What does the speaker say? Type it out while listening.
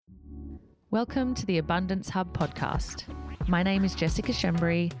Welcome to the Abundance Hub podcast. My name is Jessica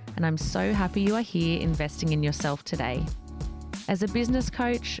Shembri, and I'm so happy you are here investing in yourself today. As a business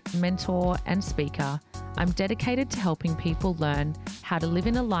coach, mentor, and speaker, I'm dedicated to helping people learn how to live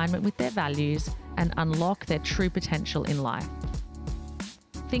in alignment with their values and unlock their true potential in life.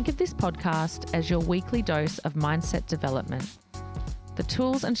 Think of this podcast as your weekly dose of mindset development. The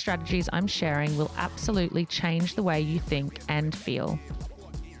tools and strategies I'm sharing will absolutely change the way you think and feel.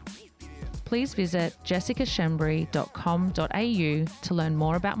 Please visit jessicashembri.com.au to learn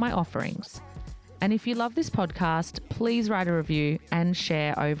more about my offerings. And if you love this podcast, please write a review and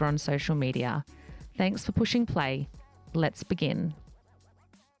share over on social media. Thanks for pushing play. Let's begin.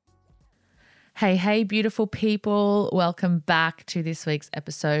 Hey, beautiful people. Welcome back to this week's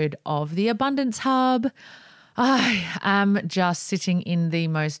episode of the Abundance Hub. I am just sitting in the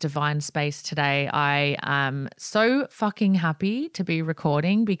most divine space today. I am so fucking happy to be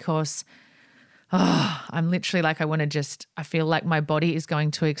recording because I'm literally like, I feel like my body is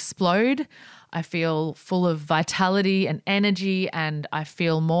going to explode. I feel full of vitality and energy, and I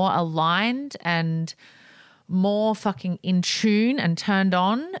feel more aligned and more fucking in tune and turned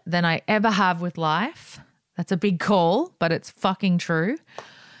on than I ever have with life. That's a big call, but it's fucking true.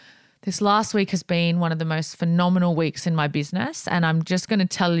 This last week has been one of the most phenomenal weeks in my business, and I'm just going to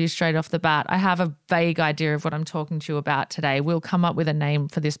tell you straight off the bat, I have a vague idea of what I'm talking to you about today. We'll come up with a name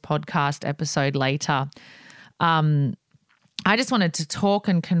for this podcast episode later. I just wanted to talk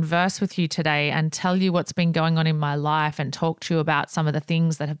and converse with you today and tell you what's been going on in my life and talk to you about some of the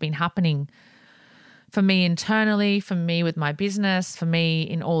things that have been happening for me internally, for me with my business, for me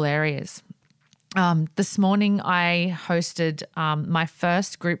in all areas. This morning I hosted my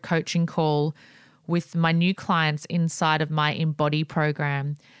first group coaching call with my new clients inside of my Embodied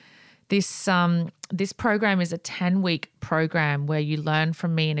program. This program is a 10-week program where you learn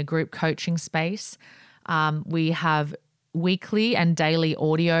from me in a group coaching space. We have weekly and daily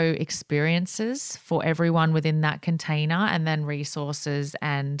audio experiences for everyone within that container, and then resources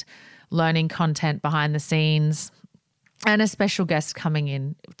and learning content behind the scenes, and a special guest coming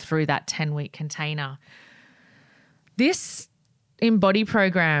in through that 10-week container. This Embody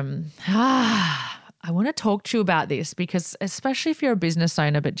program, I want to talk to you about this because especially if you're a business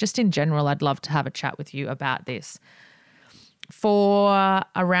owner, but just in general, I'd love to have a chat with you about this. For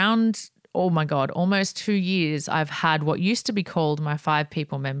around, almost 2 years, I've had what used to be called my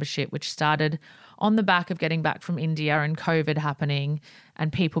 5-people membership, which started on the back of getting back from India and COVID happening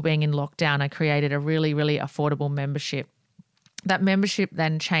and people being in lockdown. I created a really, really affordable membership. That membership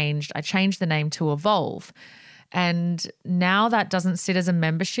then changed. I changed the name to Evolve. And now that doesn't sit as a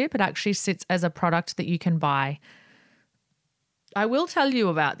membership. It actually sits as a product that you can buy. I will tell you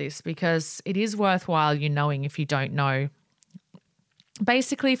about this because it is worthwhile you knowing if you don't know.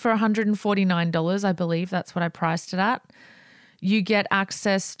 Basically for $149, I believe that's what I priced it at, you get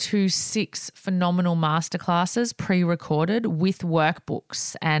access to 6 phenomenal masterclasses pre-recorded with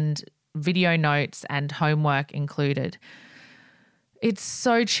workbooks and video notes and homework included. It's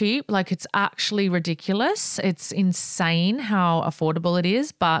so cheap, like it's actually ridiculous. It's insane how affordable it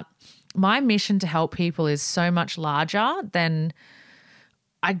is, but my mission to help people is so much larger than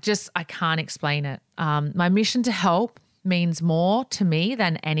I can't explain it. My mission to help means more to me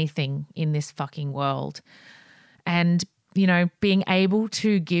than anything in this fucking world. And being able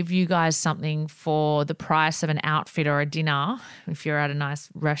to give you guys something for the price of an outfit or a dinner, if you're at a nice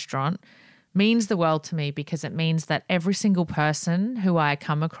restaurant, means the world to me because it means that every single person who I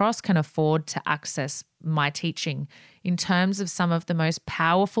come across can afford to access my teaching in terms of some of the most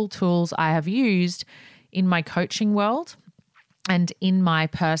powerful tools I have used in my coaching world and in my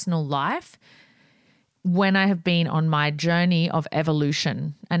personal life when I have been on my journey of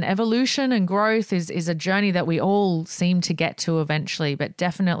evolution. And evolution and growth is a journey that we all seem to get to eventually, but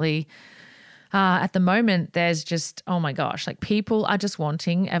definitely at the moment there's just, oh my gosh, like people are just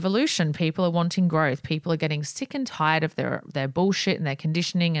wanting evolution. People are wanting growth. People are getting sick and tired of their bullshit and their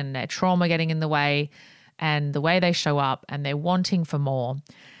conditioning and their trauma getting in the way and the way they show up, and they're wanting for more.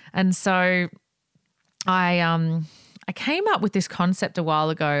 And so I came up with this concept a while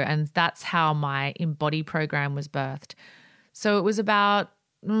ago, and that's how my Embody program was birthed. So it was about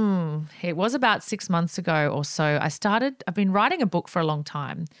 6 months ago or so. I've been writing a book for a long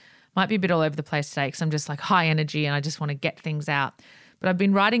time. Might be a bit all over the place today because I'm just like high energy and I just want to get things out. But I've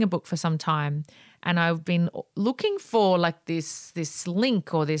been writing a book for some time, and I've been looking for like this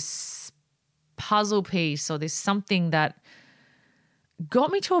link or this puzzle piece or this something that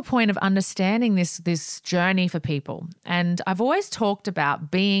got me to a point of understanding this journey for people. And I've always talked about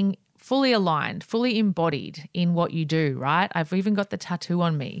being fully aligned, fully embodied in what you do, right? I've even got the tattoo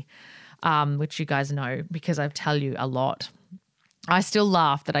on me. which you guys know because I tell you a lot. I still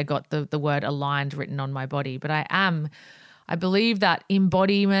laugh that I got the word aligned written on my body, but I believe that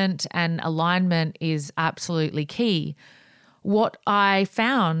embodiment and alignment is absolutely key. What I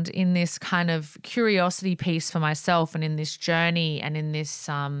found in this kind of curiosity piece for myself and in this journey and in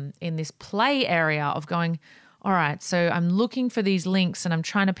this play area of going, all right, so I'm looking for these links and I'm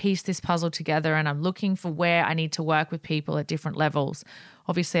trying to piece this puzzle together and I'm looking for where I need to work with people at different levels.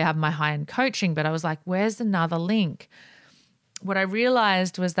 Obviously, I have my high-end coaching, but I was like, where's another link? What I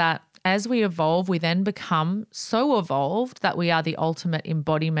realized was that as we evolve, we then become so evolved that we are the ultimate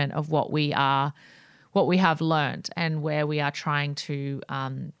embodiment of what we are, what we have learned and where we are trying to,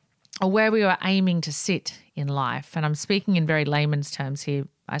 or where we are aiming to sit in life. And I'm speaking in very layman's terms here,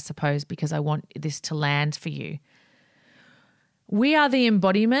 I suppose, because I want this to land for you. We are the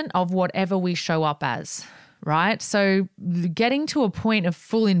embodiment of whatever we show up as, right? So getting to a point of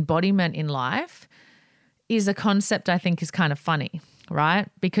full embodiment in life is a concept I think is kind of funny, right?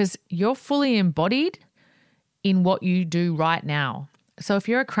 Because you're fully embodied in what you do right now. So if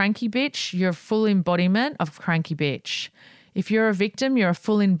you're a cranky bitch, you're a full embodiment of cranky bitch. If you're a victim, you're a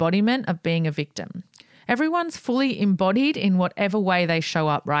full embodiment of being a victim. Everyone's fully embodied in whatever way they show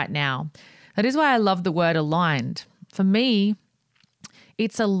up right now. That is why I love the word aligned. For me,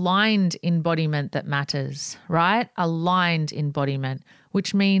 it's aligned embodiment that matters, right? Aligned embodiment,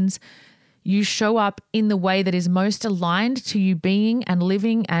 which means you show up in the way that is most aligned to you being and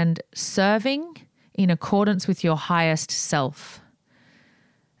living and serving in accordance with your highest self.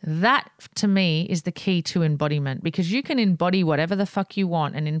 That, to me, is the key to embodiment, because you can embody whatever the fuck you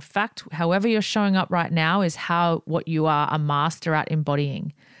want. And in fact, however you're showing up right now is what you are a master at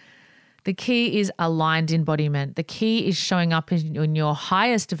embodying. The key is aligned embodiment. The key is showing up in your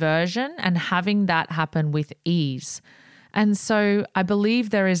highest version and having that happen with ease. And so I believe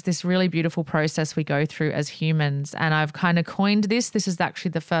there is this really beautiful process we go through as humans. And I've kind of coined this. This is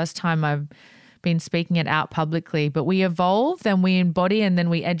actually the first time I've been speaking it out publicly, but we evolve, then we embody, and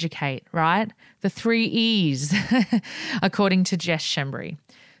then we educate, right? The 3 E's, according to Jess Shembri.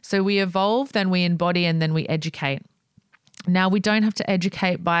 So we evolve, then we embody, and then we educate. Now, we don't have to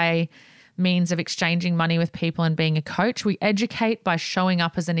educate by means of exchanging money with people and being a coach. We educate by showing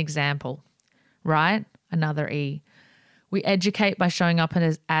up as an example, right? Another E. We educate by showing up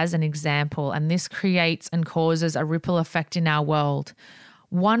as an example, and this creates and causes a ripple effect in our world.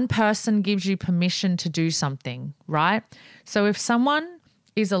 One person gives you permission to do something, right? So if someone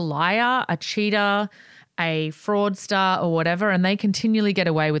is a liar, a cheater, a fraudster or whatever, and they continually get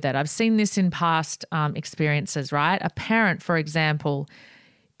away with it. I've seen this in past experiences, right? A parent, for example,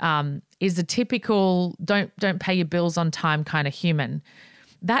 is a typical don't pay your bills on time kind of human.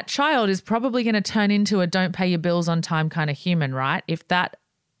 That child is probably going to turn into a don't pay your bills on time kind of human, right? If that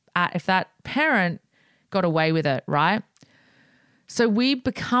parent got away with it, right? So we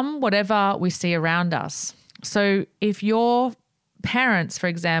become whatever we see around us. So if your parents, for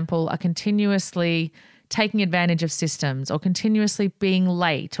example, are continuously taking advantage of systems or continuously being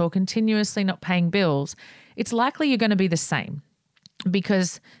late or continuously not paying bills, it's likely you're going to be the same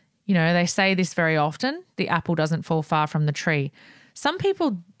because, you know, they say this very often, the apple doesn't fall far from the tree. Some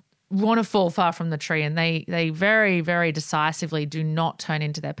people want to fall far from the tree and they very, very decisively do not turn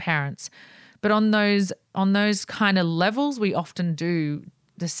into their parents. But on those kind of levels, we often do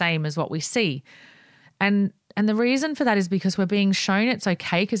the same as what we see. And the reason for that is because we're being shown it's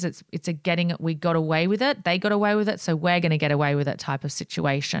okay because it's we got away with it, they got away with it, so we're going to get away with it type of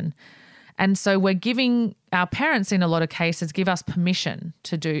situation. And so we're giving our parents in a lot of cases give us permission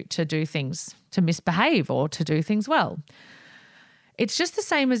to do things, to misbehave or to do things well. It's just the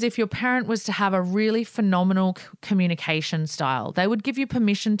same as if your parent was to have a really phenomenal communication style. They would give you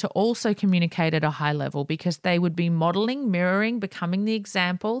permission to also communicate at a high level because they would be modeling, mirroring, becoming the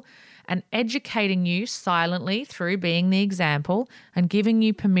example and educating you silently through being the example and giving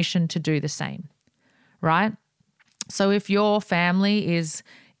you permission to do the same, right? So if your family is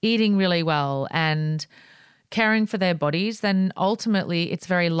eating really well and caring for their bodies, then ultimately it's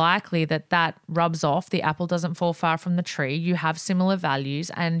very likely that rubs off. The apple doesn't fall far from the tree. You have similar values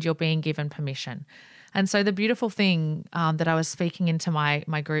and you're being given permission. And so the beautiful thing that I was speaking into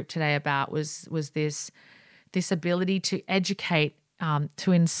my group today about was this ability to educate,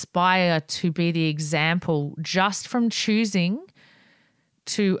 to inspire, to be the example just from choosing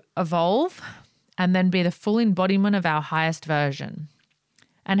to evolve and then be the full embodiment of our highest version.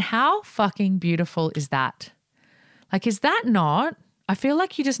 And how fucking beautiful is that? Like, is that not? I feel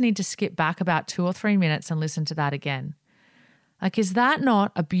like you just need to skip back about 2 or 3 minutes and listen to that again. Like, is that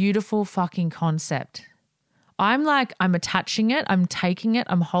not a beautiful fucking concept I'm attaching it, I'm taking it,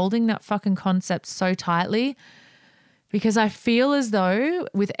 I'm holding that fucking concept so tightly because I feel as though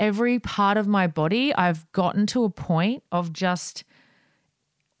with every part of my body, I've gotten to a point of just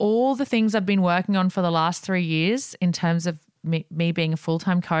all the things I've been working on for the last 3 years in terms of me being a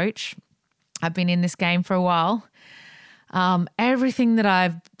full-time coach. I've been in this game for a while. Everything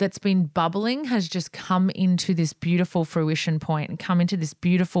that's been bubbling has just come into this beautiful fruition point and come into this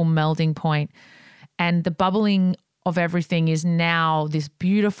beautiful melding point. And the bubbling of everything is now this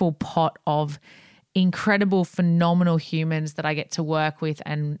beautiful pot of incredible, phenomenal humans that I get to work with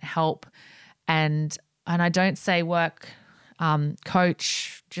and help. And I don't say work,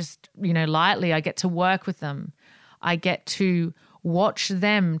 coach, just, lightly. I get to work with them. I get to watch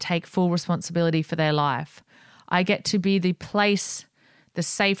them take full responsibility for their life. I get to be the place, the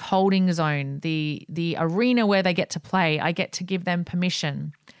safe holding zone, the arena where they get to play. I get to give them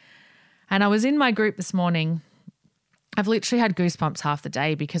permission. And I was in my group this morning. I've literally had goosebumps half the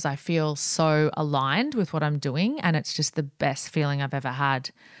day because I feel so aligned with what I'm doing, and it's just the best feeling I've ever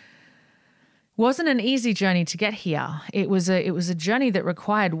had. Wasn't an easy journey to get here. It was a journey that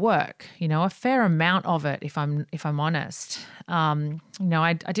required work, a fair amount of it, if I'm honest.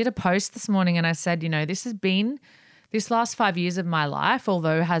 I did a post this morning and I said, this last 5 years of my life,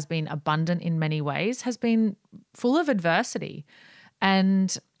 although has been abundant in many ways, has been full of adversity.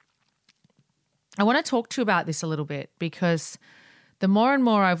 And I want to talk to you about this a little bit because the more and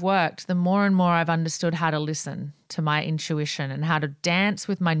more I've worked, the more and more I've understood how to listen to my intuition and how to dance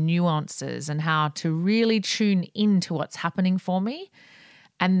with my nuances and how to really tune into what's happening for me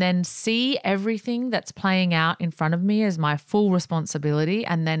and then see everything that's playing out in front of me as my full responsibility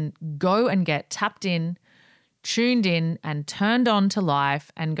and then go and get tapped in, tuned in and turned on to life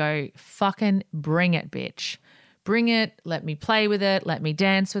and go, fucking bring it, bitch. Bring it. Let me play with it. Let me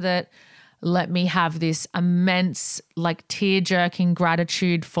dance with it. Let me have this immense, tear-jerking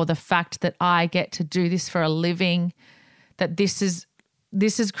gratitude for the fact that I get to do this for a living, that this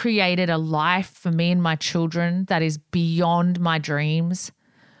has created a life for me and my children that is beyond my dreams.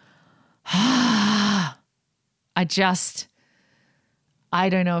 I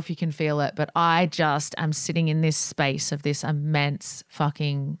don't know if you can feel it, but I just am sitting in this space of this immense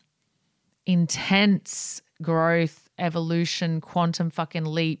fucking intense growth, evolution, quantum fucking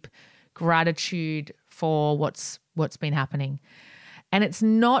leap, gratitude for what's been happening. And it's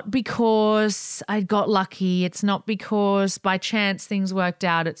not because I got lucky. It's not because by chance things worked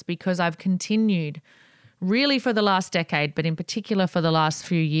out. It's because I've continued really for the last decade, but in particular for the last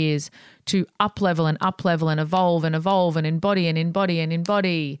few years to up-level and evolve and embody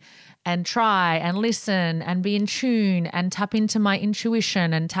and try and listen and be in tune and tap into my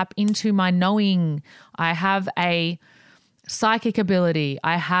intuition and tap into my knowing. I have a psychic ability.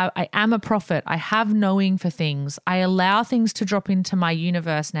 I am a prophet. I have knowing for things. I allow things to drop into my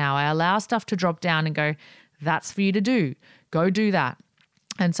universe now. I allow stuff to drop down and go, that's for you to do. Go do that.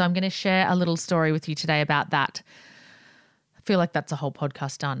 And so I'm going to share a little story with you today about that. I feel like that's a whole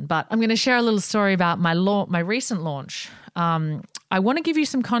podcast done, but I'm going to share a little story about my recent launch. I want to give you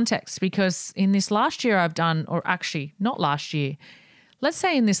some context because in this last year I've done, or actually not last year, let's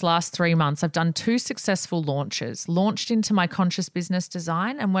say in this last 3 months, I've done 2 successful launches, launched into my conscious business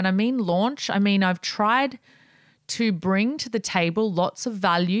design. And when I mean launch, I mean I've tried to bring to the table lots of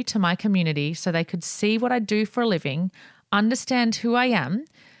value to my community so they could see what I do for a living, understand who I am,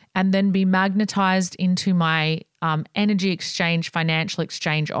 and then be magnetized into my energy exchange, financial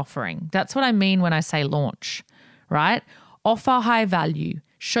exchange offering. That's what I mean when I say launch, right? Offer high value.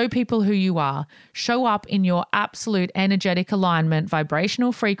 Show people who you are. Show up in your absolute energetic alignment,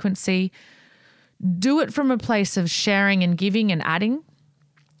 vibrational frequency. Do it from a place of sharing and giving and adding.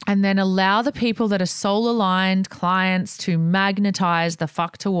 And then allow the people that are soul-aligned clients to magnetize the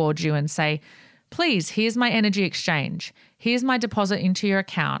fuck towards you and say, please, here's my energy exchange. Here's my deposit into your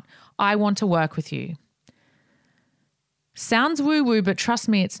account. I want to work with you. Sounds woo-woo, but trust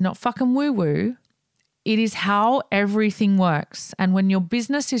me, it's not fucking woo-woo. It is how everything works. And when your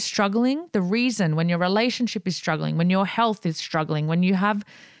business is struggling, when your relationship is struggling, when your health is struggling, when you have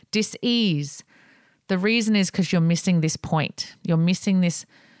dis-ease, the reason is because you're missing this point. You're missing this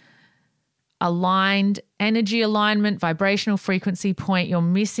aligned energy alignment, vibrational frequency point. You're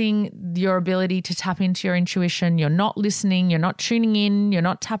missing your ability to tap into your intuition. You're not listening. You're not tuning in. You're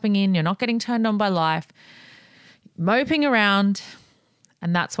not tapping in. You're not getting turned on by life. Moping around,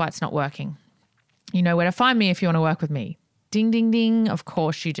 and that's why it's not working. You know where to find me if you want to work with me. Ding, ding, ding. Of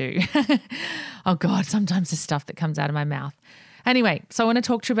course you do. Oh God, sometimes the stuff that comes out of my mouth. Anyway, so I want to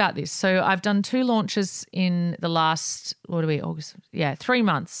talk to you about this. So I've done 2 launches in the last, August? Yeah, 3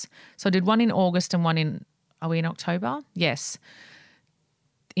 months. So I did one in August and one in are we in October? Yes.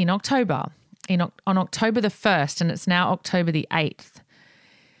 In October, on October the 1st, and it's now October the 8th.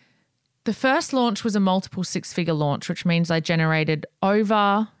 The first launch was a multiple six-figure launch, which means I generated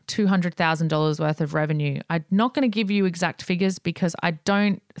over $200,000 worth of revenue. I'm not going to give you exact figures because I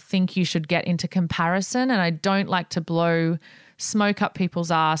don't think you should get into comparison, and I don't like to blow smoke up people's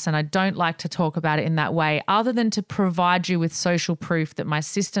ass, and I don't like to talk about it in that way other than to provide you with social proof that my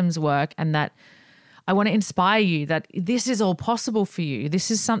systems work and that I want to inspire you that this is all possible for you. This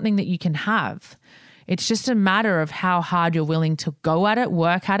is something that you can have. It's just a matter of how hard you're willing to go at it,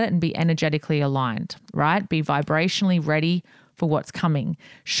 work at it, and be energetically aligned, right? Be vibrationally ready for what's coming.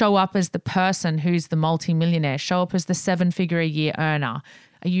 Show up as the person who's the multimillionaire. Show up as the 7-figure-a-year earner.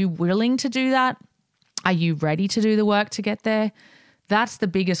 Are you willing to do that? Are you ready to do the work to get there? That's the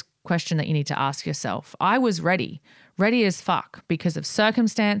biggest question that you need to ask yourself. I was ready as fuck because of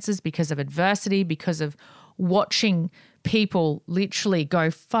circumstances, because of adversity, because of watching people literally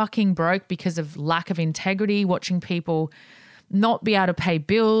go fucking broke because of lack of integrity, watching people not be able to pay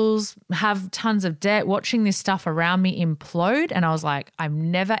bills, have tons of debt, watching this stuff around me implode. And I was like,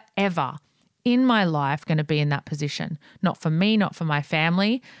 I'm never, ever in my life going to be in that position. Not for me, not for my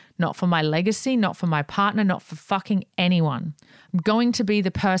family, not for my legacy, not for my partner, not for fucking anyone. I'm going to be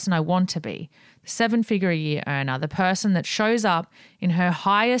the person I want to be, the 7-figure-a-year earner, the person that shows up in her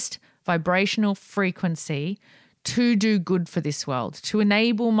highest vibrational frequency to do good for this world, to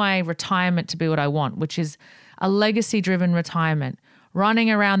enable my retirement to be what I want, which is a legacy-driven retirement,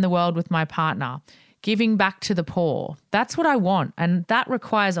 running around the world with my partner, giving back to the poor. That's what I want. And that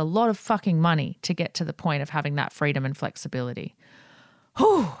requires a lot of fucking money to get to the point of having that freedom and flexibility.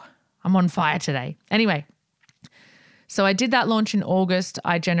 Whew, I'm on fire today. Anyway, so I did that launch in August.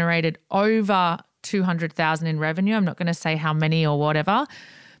 I generated over $200,000 in revenue. I'm not going to say how many or whatever,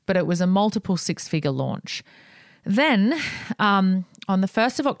 but it was a multiple six-figure launch. Then on the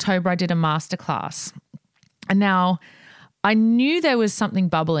 1st of October, I did a masterclass. And now I knew there was something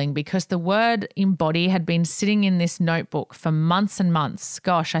bubbling because the word embody had been sitting in this notebook for months and months.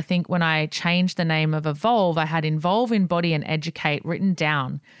 Gosh, I think when I changed the name of Evolve, I had involve, embody, and educate written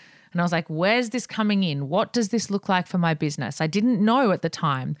down. And I was like, where's this coming in? What does this look like for my business? I didn't know at the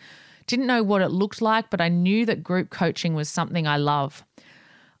time, didn't know what it looked like, but I knew that group coaching was something I love.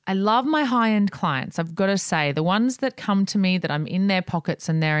 I love my high-end clients. I've got to say, the ones that come to me that I'm in their pockets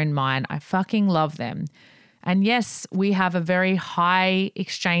and they're in mine, I fucking love them. And yes, we have a very high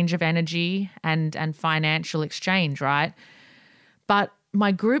exchange of energy and financial exchange, right? But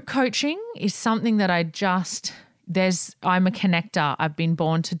my group coaching is something that I'm a connector. I've been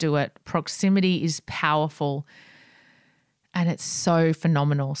born to do it. Proximity is powerful and it's so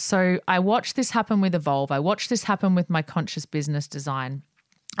phenomenal. So I watched this happen with Evolve. I watched this happen with my conscious business design.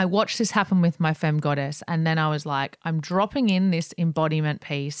 I watched this happen with my Femme Goddess, and then I was like, I'm dropping in this embodiment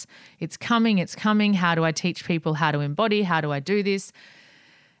piece. It's coming. How do I teach people how to embody? How do I do this?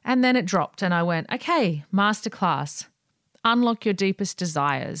 And then it dropped and I went, okay, masterclass, unlock your deepest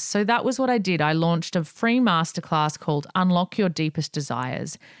desires. So that was what I did. I launched a free masterclass called Unlock Your Deepest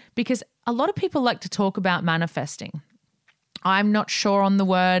Desires because a lot of people like to talk about manifesting. I'm not sure on the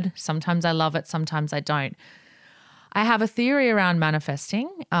word. Sometimes I love it. Sometimes I don't. I have a theory around manifesting,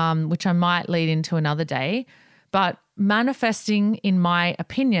 which I might lead into another day, but manifesting, in my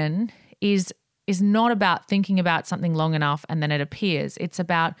opinion, is not about thinking about something long enough and then it appears. It's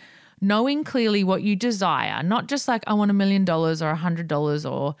about knowing clearly what you desire, not just like I want $1 million or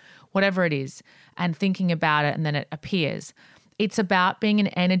 $100 or whatever it is and thinking about it and then it appears. It's about being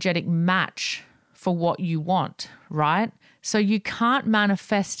an energetic match for what you want, right? So you can't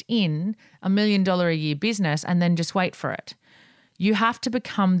manifest in $1 million a year business and then just wait for it. You have to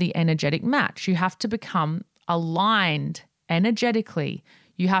become the energetic match. You have to become aligned energetically.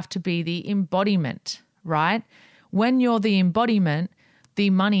 You have to be the embodiment, right? When you're the embodiment,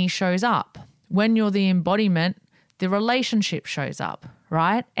 the money shows up. When you're the embodiment, the relationship shows up,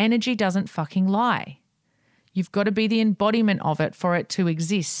 right? Energy doesn't fucking lie. You've got to be the embodiment of it for it to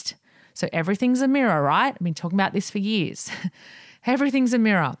exist. So everything's a mirror, right? I've been talking about this for years. Everything's a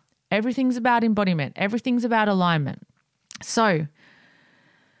mirror. Everything's about embodiment. Everything's about alignment. So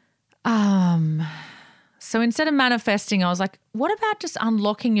instead of manifesting, I was like, what about just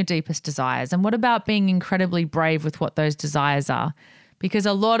unlocking your deepest desires? And what about being incredibly brave with what those desires are? Because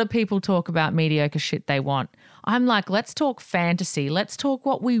a lot of people talk about mediocre shit they want. I'm like, let's talk fantasy. Let's talk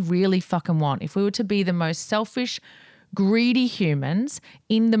what we really fucking want. If we were to be the most selfish, greedy humans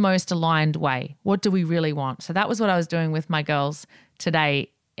in the most aligned way, what do we really want? So that was what I was doing with my girls today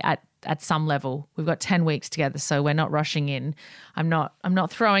at some level. We've got 10 weeks together, so we're not rushing in. I'm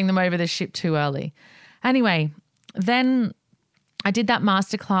not throwing them over the ship too early. Anyway, then I did that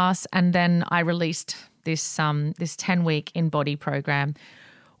masterclass, and then I released this 10-week Embody program,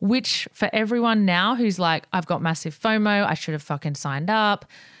 which for everyone now who's like, I've got massive FOMO, I should have fucking signed up,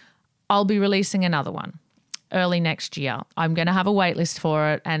 I'll be releasing another one early next year. I'm going to have a wait list for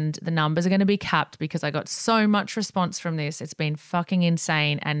it, and the numbers are going to be capped because I got so much response from this. It's been fucking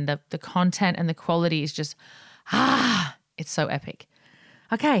insane, and the content and the quality is just, it's so epic.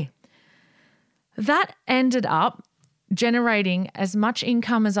 Okay. That ended up generating as much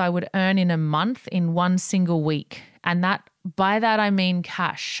income as I would earn in a month in one single week. And by that I mean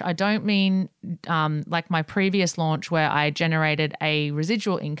cash. I don't mean like my previous launch where I generated a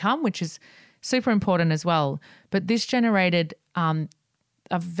residual income, which is super important as well. But this generated a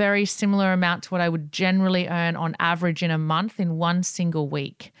very similar amount to what I would generally earn on average in a month in one single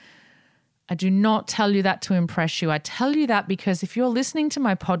week. I do not tell you that to impress you. I tell you that because if you're listening to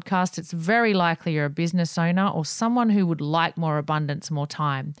my podcast, it's very likely you're a business owner or someone who would like more abundance, more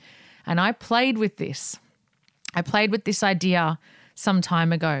time. And I played with this. I played with this idea some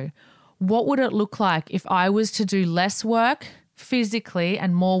time ago. What would it look like if I was to do less work physically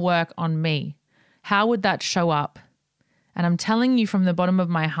and more work on me? How would that show up? And I'm telling you from the bottom of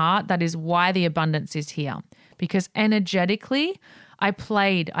my heart, that is why the abundance is here. Because energetically, I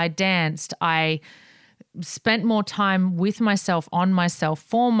played, I danced, I spent more time with myself, on myself,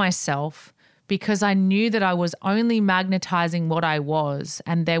 for myself, because I knew that I was only magnetizing what I was.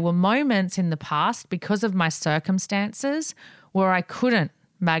 And there were moments in the past because of my circumstances where I couldn't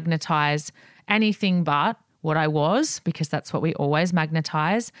magnetize anything but what I was, because that's what we always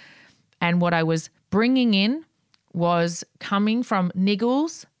magnetize. And what I was bringing in was coming from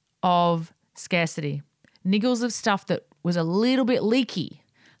niggles of scarcity, niggles of stuff that was a little bit leaky,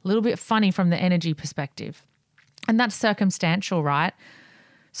 a little bit funny from the energy perspective. And that's circumstantial, right?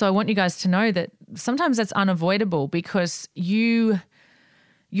 So I want you guys to know that sometimes that's unavoidable because you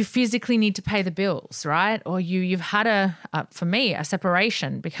physically need to pay the bills, right? Or you've had for me, a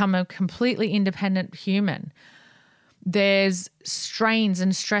separation, become a completely independent human. There's strains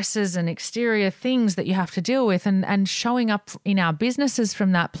and stresses and exterior things that you have to deal with, and showing up in our businesses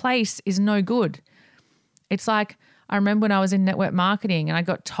from that place is no good. It's like, I remember when I was in network marketing and I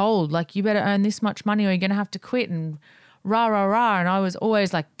got told, like, you better earn this much money or you're going to have to quit, and rah, rah, rah. And I was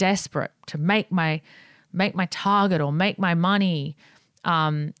always like desperate to make my target or make my money.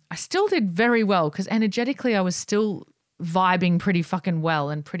 I still did very well because energetically I was still vibing pretty fucking well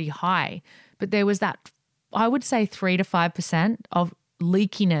and pretty high. But there was that, I would say 3 to 5% of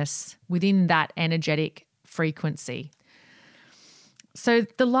leakiness within that energetic frequency. So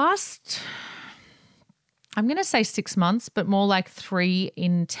the last, I'm going to say 6 months, but more like 3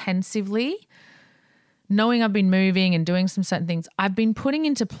 intensively, knowing I've been moving and doing some certain things, I've been putting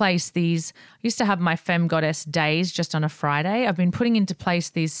into place these, I used to have my Femme Goddess days just on a Friday. I've been putting into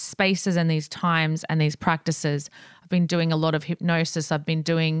place these spaces and these times and these practices. I've been doing a lot of hypnosis. I've been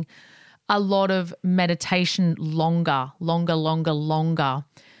doing a lot of meditation longer.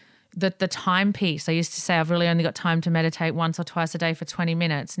 The time piece, I used to say I've really only got time to meditate once or twice a day for 20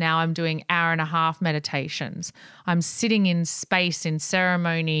 minutes. Now I'm doing hour and a half meditations. I'm sitting in space, in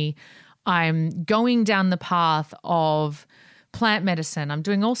ceremony. I'm going down the path of plant medicine. I'm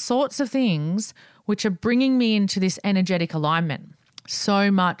doing all sorts of things which are bringing me into this energetic alignment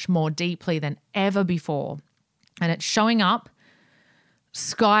so much more deeply than ever before. And it's showing up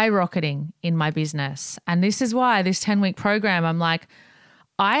skyrocketing in my business. And this is why this 10-week program, I'm like,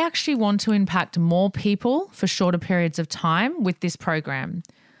 I actually want to impact more people for shorter periods of time with this program.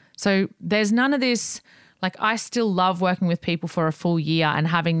 So there's none of this, like, I still love working with people for a full year and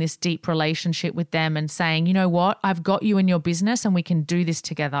having this deep relationship with them and saying, you know what, I've got you in your business and we can do this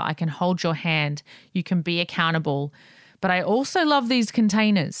together. I can hold your hand. You can be accountable. But I also love these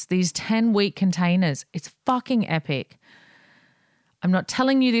containers, these 10-week containers. It's fucking epic. I'm not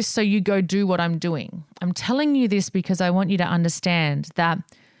telling you this so you go do what I'm doing. I'm telling you this because I want you to understand that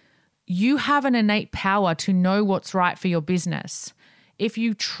you have an innate power to know what's right for your business. If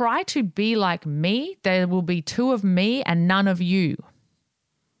you try to be like me, there will be 2 of me and none of you.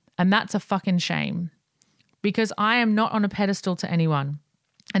 And that's a fucking shame because I am not on a pedestal to anyone.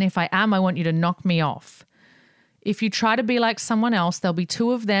 And if I am, I want you to knock me off. If you try to be like someone else, there'll be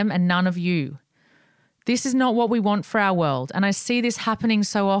 2 of them and none of you. This is not what we want for our world. And I see this happening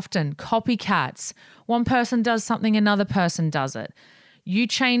so often. Copycats. One person does something, another person does it. You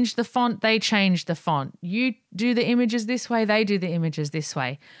change the font, they change the font. You do the images this way, they do the images this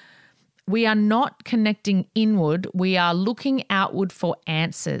way. We are not connecting inward. We are looking outward for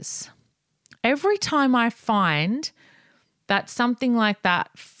answers. Every time I find that something like that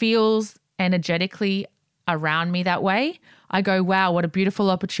feels energetically around me that way, I go, wow, what a beautiful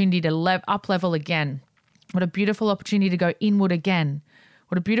opportunity to up level again. What a beautiful opportunity to go inward again.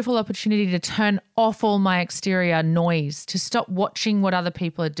 What a beautiful opportunity to turn off all my exterior noise, to stop watching what other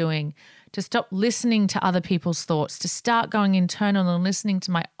people are doing, to stop listening to other people's thoughts, to start going internal and listening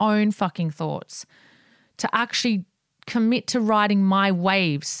to my own fucking thoughts, to actually commit to riding my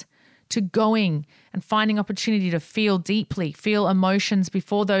waves, to going and finding opportunity to feel deeply, feel emotions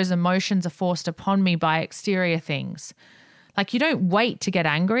before those emotions are forced upon me by exterior things. Like, you don't wait to get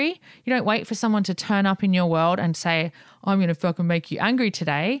angry. You don't wait for someone to turn up in your world and say, I'm going to fucking make you angry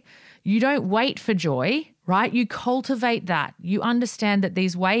today. You don't wait for joy, right? You cultivate that. You understand that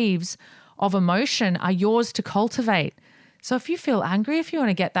these waves of emotion are yours to cultivate. So if you feel angry, if you want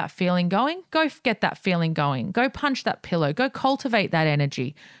to get that feeling going, go get that feeling going. Go punch that pillow. Go cultivate that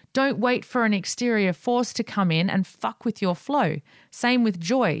energy. Don't wait for an exterior force to come in and fuck with your flow. Same with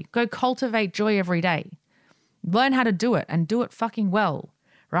joy. Go cultivate joy every day. Learn how to do it and do it fucking well,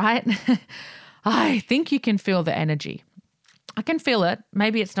 right? I think you can feel the energy. I can feel it.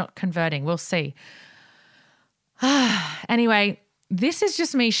 Maybe it's not converting. We'll see. Anyway, this is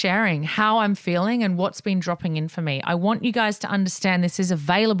just me sharing how I'm feeling and what's been dropping in for me. I want you guys to understand this is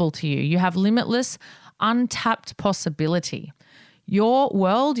available to you. You have limitless, untapped possibility. Your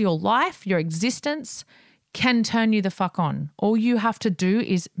world, your life, your existence can turn you the fuck on. All you have to do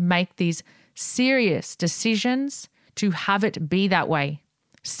is make these serious decisions to have it be that way.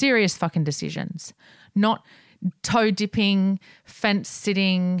 Serious fucking decisions. Not toe dipping, fence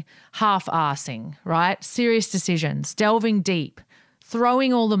sitting, half-arsing, right? Serious decisions, delving deep,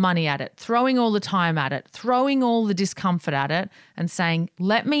 throwing all the money at it, throwing all the time at it, throwing all the discomfort at it and saying,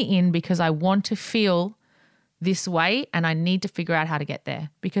 let me in because I want to feel this way and I need to figure out how to get there.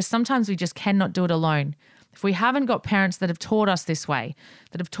 Because sometimes we just cannot do it alone. If we haven't got parents that have taught us this way,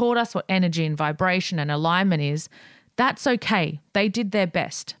 that have taught us what energy and vibration and alignment is, that's okay. They did their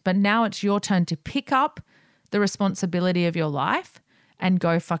best. But now it's your turn to pick up the responsibility of your life and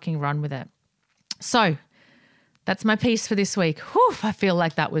go fucking run with it. So that's my piece for this week. Whew, I feel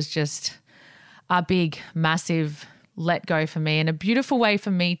like that was just a big, massive let go for me and a beautiful way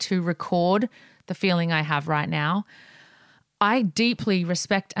for me to record the feeling I have right now. I deeply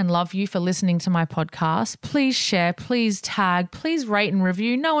respect and love you for listening to my podcast. Please share, please tag, please rate and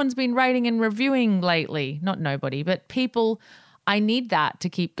review. No one's been rating and reviewing lately. Not nobody, but people. I need that to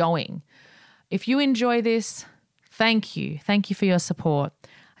keep going. If you enjoy this, thank you. Thank you for your support.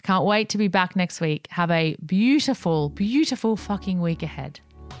 I can't wait to be back next week. Have a beautiful, beautiful fucking week ahead.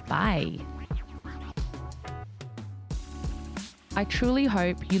 Bye. I truly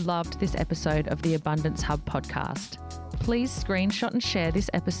hope you loved this episode of the Abundance Hub podcast. Please screenshot and share this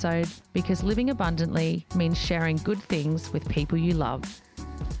episode because living abundantly means sharing good things with people you love.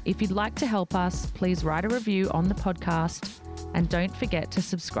 If you'd like to help us, please write a review on the podcast and don't forget to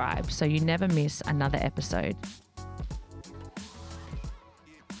subscribe so you never miss another episode.